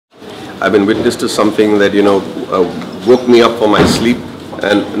I've been witness to something that, woke me up from my sleep.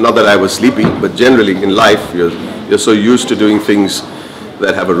 And not that I was sleepy, but generally in life, you're so used to doing things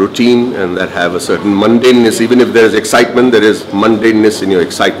that have a routine and that have a certain mundaneness. Even if there is excitement, there is mundaneness in your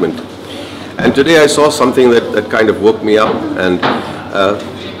excitement. And today I saw something that kind of woke me up, and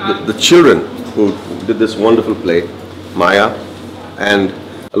the children who did this wonderful play, Maya, and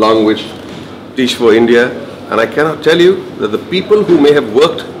along with Teach for India, and I cannot tell you that the people who may have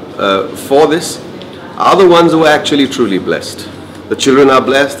worked for this are the ones who are actually truly blessed. The children are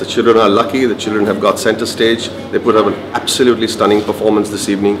blessed, the children are lucky, the children have got center stage. They put up an absolutely stunning performance this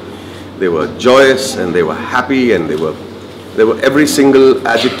evening. They were joyous and they were happy, and they were every single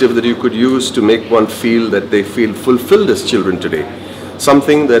adjective that you could use to make one feel that they feel fulfilled as children today.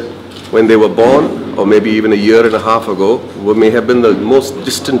 Something that when they were born, or maybe even a year and a half ago, may have been the most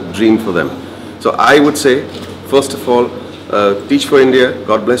distant dream for them. So I would say, first of all, Teach for India,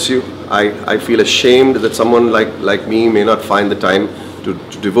 God bless you. I feel ashamed that someone like me may not find the time to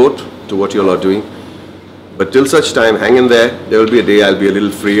devote to what you all are doing. But till such time, hang in there. There will be a day I'll be a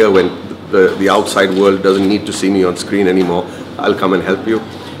little freer when the outside world doesn't need to see me on screen anymore. I'll come and help you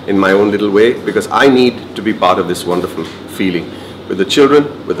in my own little way, because I need to be part of this wonderful feeling with the children,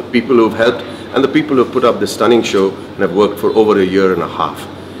 with the people who've helped, and the people who've put up this stunning show and have worked for over a year and a half.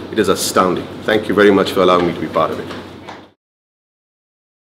 It is astounding. Thank you very much for allowing me to be part of it.